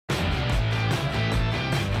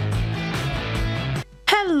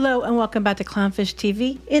Hello and welcome back to Clownfish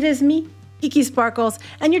TV. It is me, Geeky Sparkles,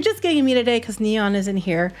 and you're just getting me today because Kneon isn't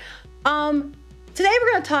here. Today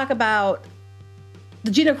we're going to talk about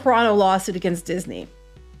the Gina Carano lawsuit against Disney.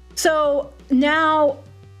 So now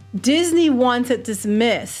Disney wants it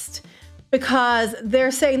dismissed because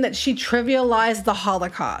they're saying that she trivialized the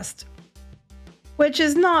Holocaust, which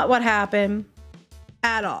is not what happened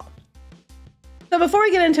at all. So before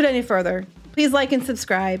we get into it any further, please like and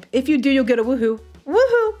subscribe. If you do, you'll get a woohoo.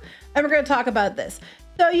 Woohoo! And we're going to talk about this.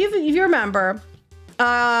 So if you remember,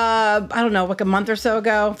 I don't know, like a month or so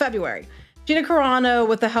ago, February, Gina Carano,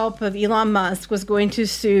 with the help of Elon Musk, was going to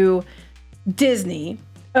sue Disney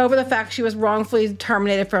over the fact she was wrongfully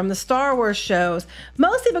terminated from the Star Wars shows,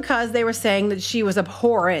 mostly because they were saying that she was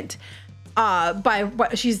abhorrent by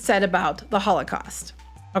what she said about the Holocaust.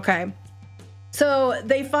 Okay. So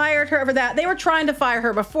they fired her over that. They were trying to fire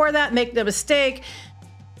her before that, make no mistake.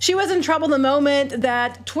 She was in trouble the moment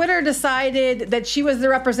that Twitter decided that she was the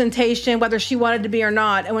representation, whether she wanted to be or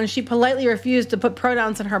not. And when she politely refused to put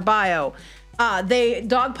pronouns in her bio, they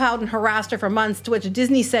dogpiled and harassed her for months, to which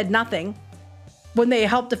Disney said nothing. When they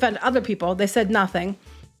helped defend other people, they said nothing.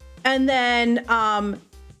 And then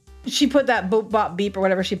she put that bop beep or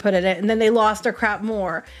whatever she put in it, and then they lost their crap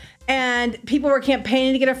more. And people were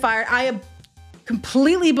campaigning to get her fired. I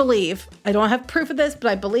completely believe, I don't have proof of this,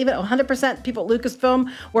 but I believe it 100%. People at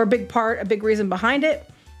Lucasfilm were a big reason behind it.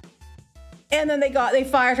 And then they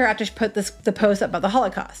fired her after she put the post up about the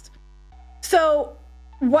Holocaust. So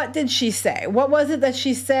what did she say? What was it that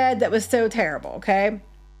she said that was so terrible? Okay.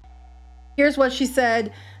 Here's what she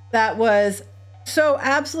said that was so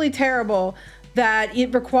absolutely terrible that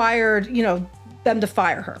it required, them to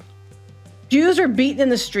fire her. Jews are beaten in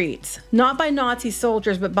the streets, not by Nazi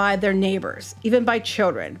soldiers, but by their neighbors, even by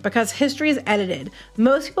children, because history is edited.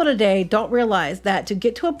 Most people today don't realize that to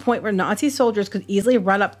get to a point where Nazi soldiers could easily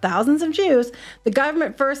run up thousands of Jews, the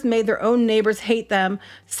government first made their own neighbors hate them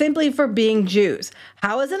simply for being Jews.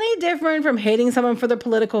 How is it any different from hating someone for their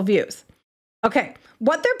political views? Okay,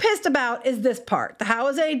 what they're pissed about is this part. How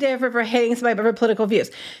is it any different for hating somebody for political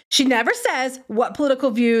views? She never says what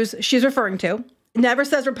political views she's referring to. Never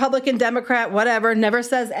says Republican, Democrat, whatever. Never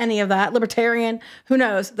says any of that. Libertarian, who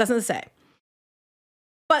knows? Doesn't say.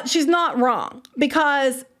 But she's not wrong,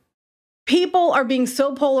 because people are being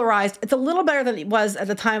so polarized. It's a little better than it was at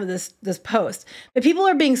the time of this post. But people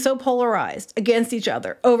are being so polarized against each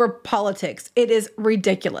other over politics. It is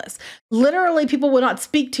ridiculous. Literally, people will not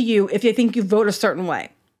speak to you if they think you vote a certain way.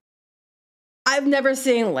 I've never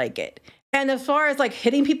seen like it. And as far as like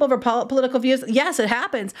hitting people for political views, yes, it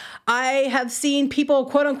happens. I have seen people,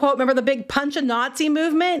 quote unquote, remember the big punch a Nazi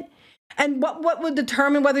movement? And what would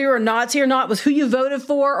determine whether you were a Nazi or not was who you voted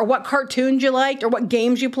for, or what cartoons you liked, or what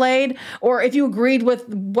games you played, or if you agreed with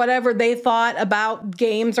whatever they thought about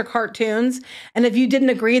games or cartoons. And if you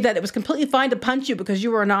didn't agree that it was completely fine to punch you because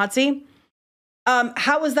you were a Nazi,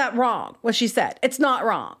 how is that wrong? What she said. It's not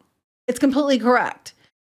wrong. It's completely correct.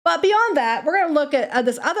 But beyond that, we're going to look at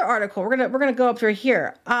this other article. We're going to go up through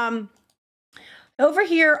here. Over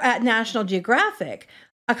here at National Geographic,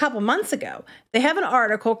 a couple months ago, they have an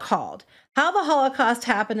article called "How the Holocaust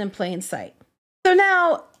Happened in Plain Sight." So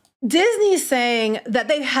now Disney's saying that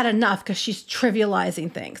they've had enough because she's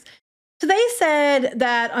trivializing things. So they said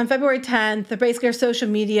that on February 10th, basically her social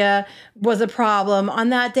media was a problem. On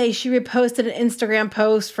that day, she reposted an Instagram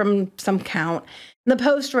post from some count. And the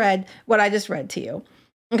post read what I just read to you.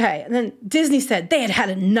 Okay, and then Disney said they had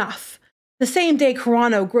enough. The same day,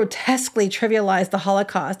 Carano grotesquely trivialized the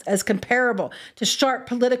Holocaust as comparable to sharp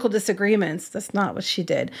political disagreements. That's not what she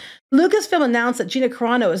did. Lucasfilm announced that Gina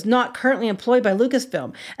Carano is not currently employed by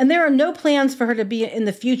Lucasfilm, and there are no plans for her to be in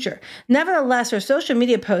the future. Nevertheless, her social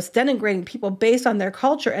media posts denigrating people based on their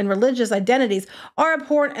culture and religious identities are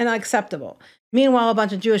abhorrent and unacceptable. Meanwhile, a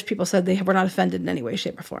bunch of Jewish people said they were not offended in any way,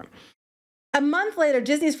 shape, or form. A month later,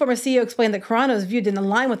 Disney's former CEO explained that Carano's view didn't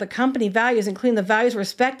align with the company values, including the values of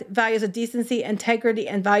respect, values of decency, integrity,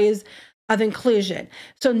 and values of inclusion.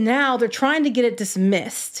 So now they're trying to get it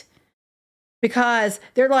dismissed because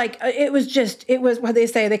they're like, it was what they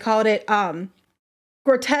say, they called it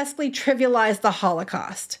grotesquely trivialized the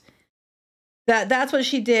Holocaust. That's what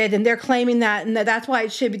she did, and they're claiming that, and that's why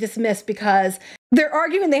it should be dismissed, because they're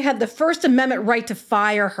arguing they had the First Amendment right to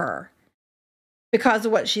fire her because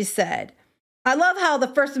of what she said. I love how the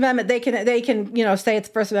First Amendment, they can say it's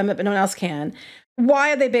the First Amendment, but no one else can.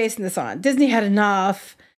 Why are they basing this on? Disney had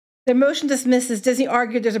enough. Their motion dismisses. Disney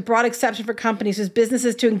argued there's a broad exception for companies whose business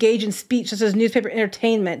is to engage in speech, such as newspaper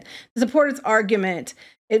entertainment, to support its argument.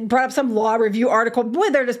 It brought up some law review article.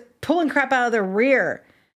 Boy, they're just pulling crap out of their rear.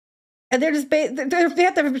 And they're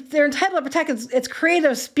entitled to protect its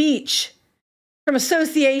creative speech from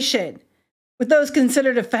association with those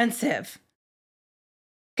considered offensive.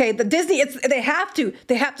 Okay, the Disney, they have to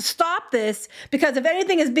stop this, because if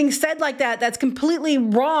anything is being said like that, that's completely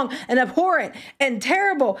wrong and abhorrent and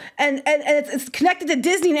terrible, and it's connected to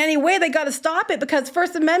Disney in any way, they got to stop it, because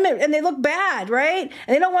First Amendment, and they look bad, right?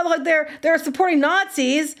 And they don't want to look like they're supporting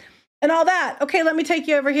Nazis and all that. Okay, let me take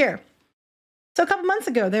you over here. So a couple months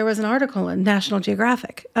ago, there was an article in National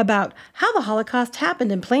Geographic about how the Holocaust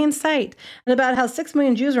happened in plain sight, and about how 6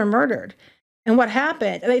 million Jews were murdered. And what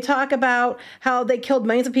happened? And they talk about how they killed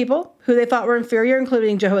millions of people who they thought were inferior,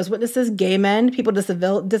 including Jehovah's Witnesses, gay men, people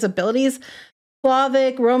with disabilities,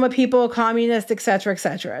 Slavic, Roma people, communists, etc.,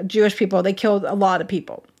 etc., Jewish people. They killed a lot of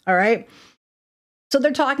people. All right. So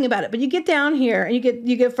they're talking about it. But you get down here and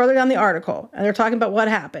you get further down the article, and they're talking about what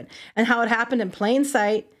happened and how it happened in plain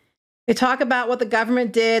sight. They talk about what the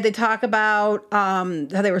government did. They talk about how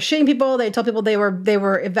they were shooting people. They told people they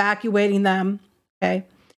were evacuating them. Okay.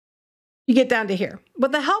 You get down to here.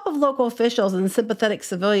 With the help of local officials and sympathetic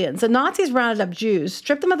civilians, the Nazis rounded up Jews,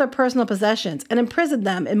 stripped them of their personal possessions, and imprisoned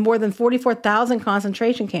them in more than 44,000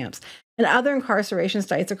 concentration camps and other incarceration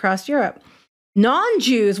sites across Europe.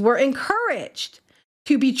 Non-Jews were encouraged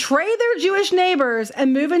to betray their Jewish neighbors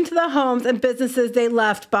and move into the homes and businesses they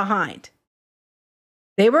left behind.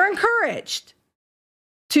 They were encouraged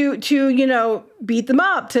to beat them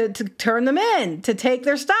up, to turn them in, to take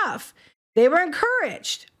their stuff. They were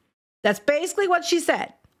encouraged. That's basically what she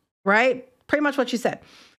said, right? Pretty much what she said.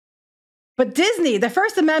 But Disney, the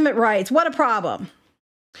First Amendment rights, what a problem.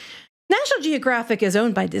 National Geographic is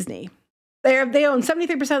owned by Disney. They own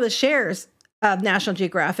 73% of the shares of National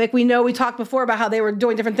Geographic. We talked before about how they were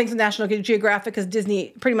doing different things with National Geographic because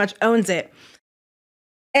Disney pretty much owns it.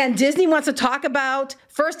 And Disney wants to talk about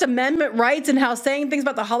First Amendment rights and how saying things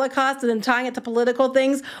about the Holocaust and then tying it to political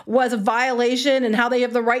things was a violation, and how they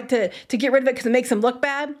have the right to get rid of it because it makes them look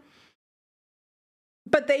bad.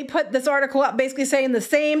 But they put this article up basically saying the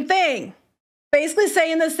same thing. Basically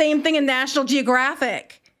saying the same thing in National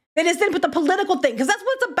Geographic. They just didn't put the political thing, because that's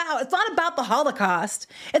what it's about. It's not about the Holocaust.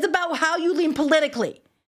 It's about how you lean politically.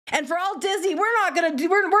 And for all Disney, we're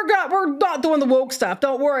not doing the woke stuff.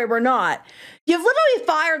 Don't worry, we're not. You've literally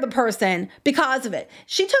fired the person because of it.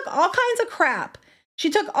 She took all kinds of crap. She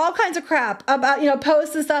took all kinds of crap about,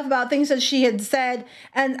 posts and stuff about things that she had said,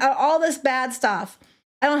 and all this bad stuff.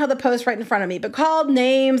 I don't have the post right in front of me, but called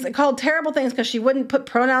names and called terrible things because she wouldn't put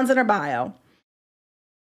pronouns in her bio.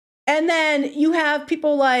 And then you have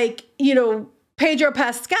people like, Pedro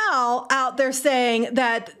Pascal out there saying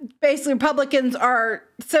that basically Republicans are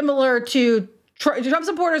similar to Trump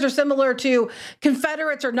supporters, are similar to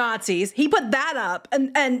Confederates or Nazis. He put that up,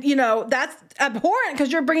 and that's abhorrent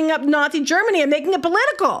because you're bringing up Nazi Germany and making it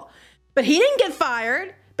political. But he didn't get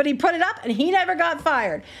fired. But he put it up and he never got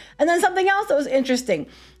fired. And then something else that was interesting.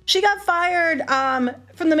 She got fired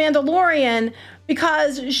from The Mandalorian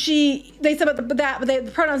because they said about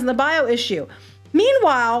the pronouns in the bio issue.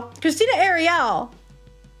 Meanwhile, Christina Ariel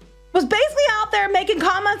was basically out there making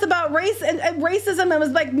comments about race and racism, and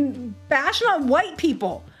was like bashing on white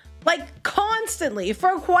people, like constantly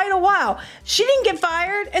for quite a while. She didn't get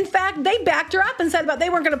fired. In fact, they backed her up and said they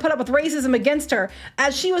weren't going to put up with racism against her,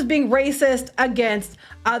 as she was being racist against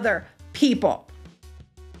other people.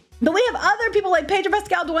 But we have other people like Pedro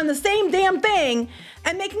Pascal doing the same damn thing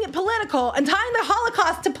and making it political and tying the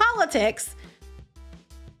Holocaust to politics.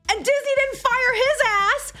 And Disney didn't fire his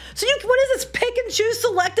ass. So what is this pick and choose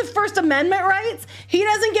selective First Amendment rights? He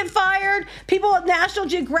doesn't get fired. People at National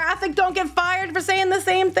Geographic don't get fired for saying the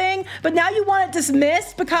same thing. But now you want it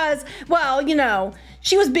dismissed because,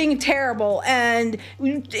 she was being terrible and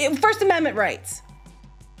First Amendment rights.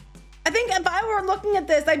 I think if I were looking at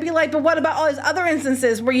this, I'd be like, but what about all these other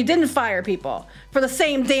instances where you didn't fire people for the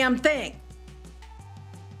same damn thing?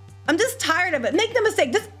 I'm just tired of it. Make no mistake,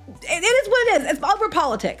 it is what it is. It's over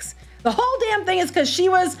politics. The whole damn thing is because she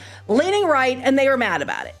was leaning right and they were mad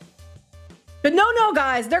about it. But no,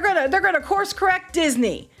 guys, they're gonna course correct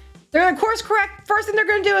Disney. They're gonna course correct. First thing they're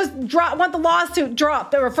gonna do is want the laws to drop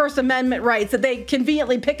their First Amendment rights that they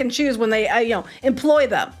conveniently pick and choose when they employ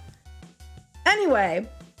them. Anyway,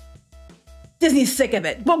 Disney's sick of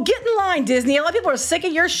it. Well, get in line, Disney. A lot of people are sick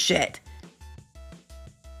of your shit.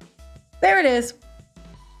 There it is.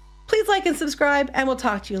 Please like and subscribe, and we'll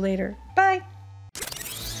talk to you later. Bye.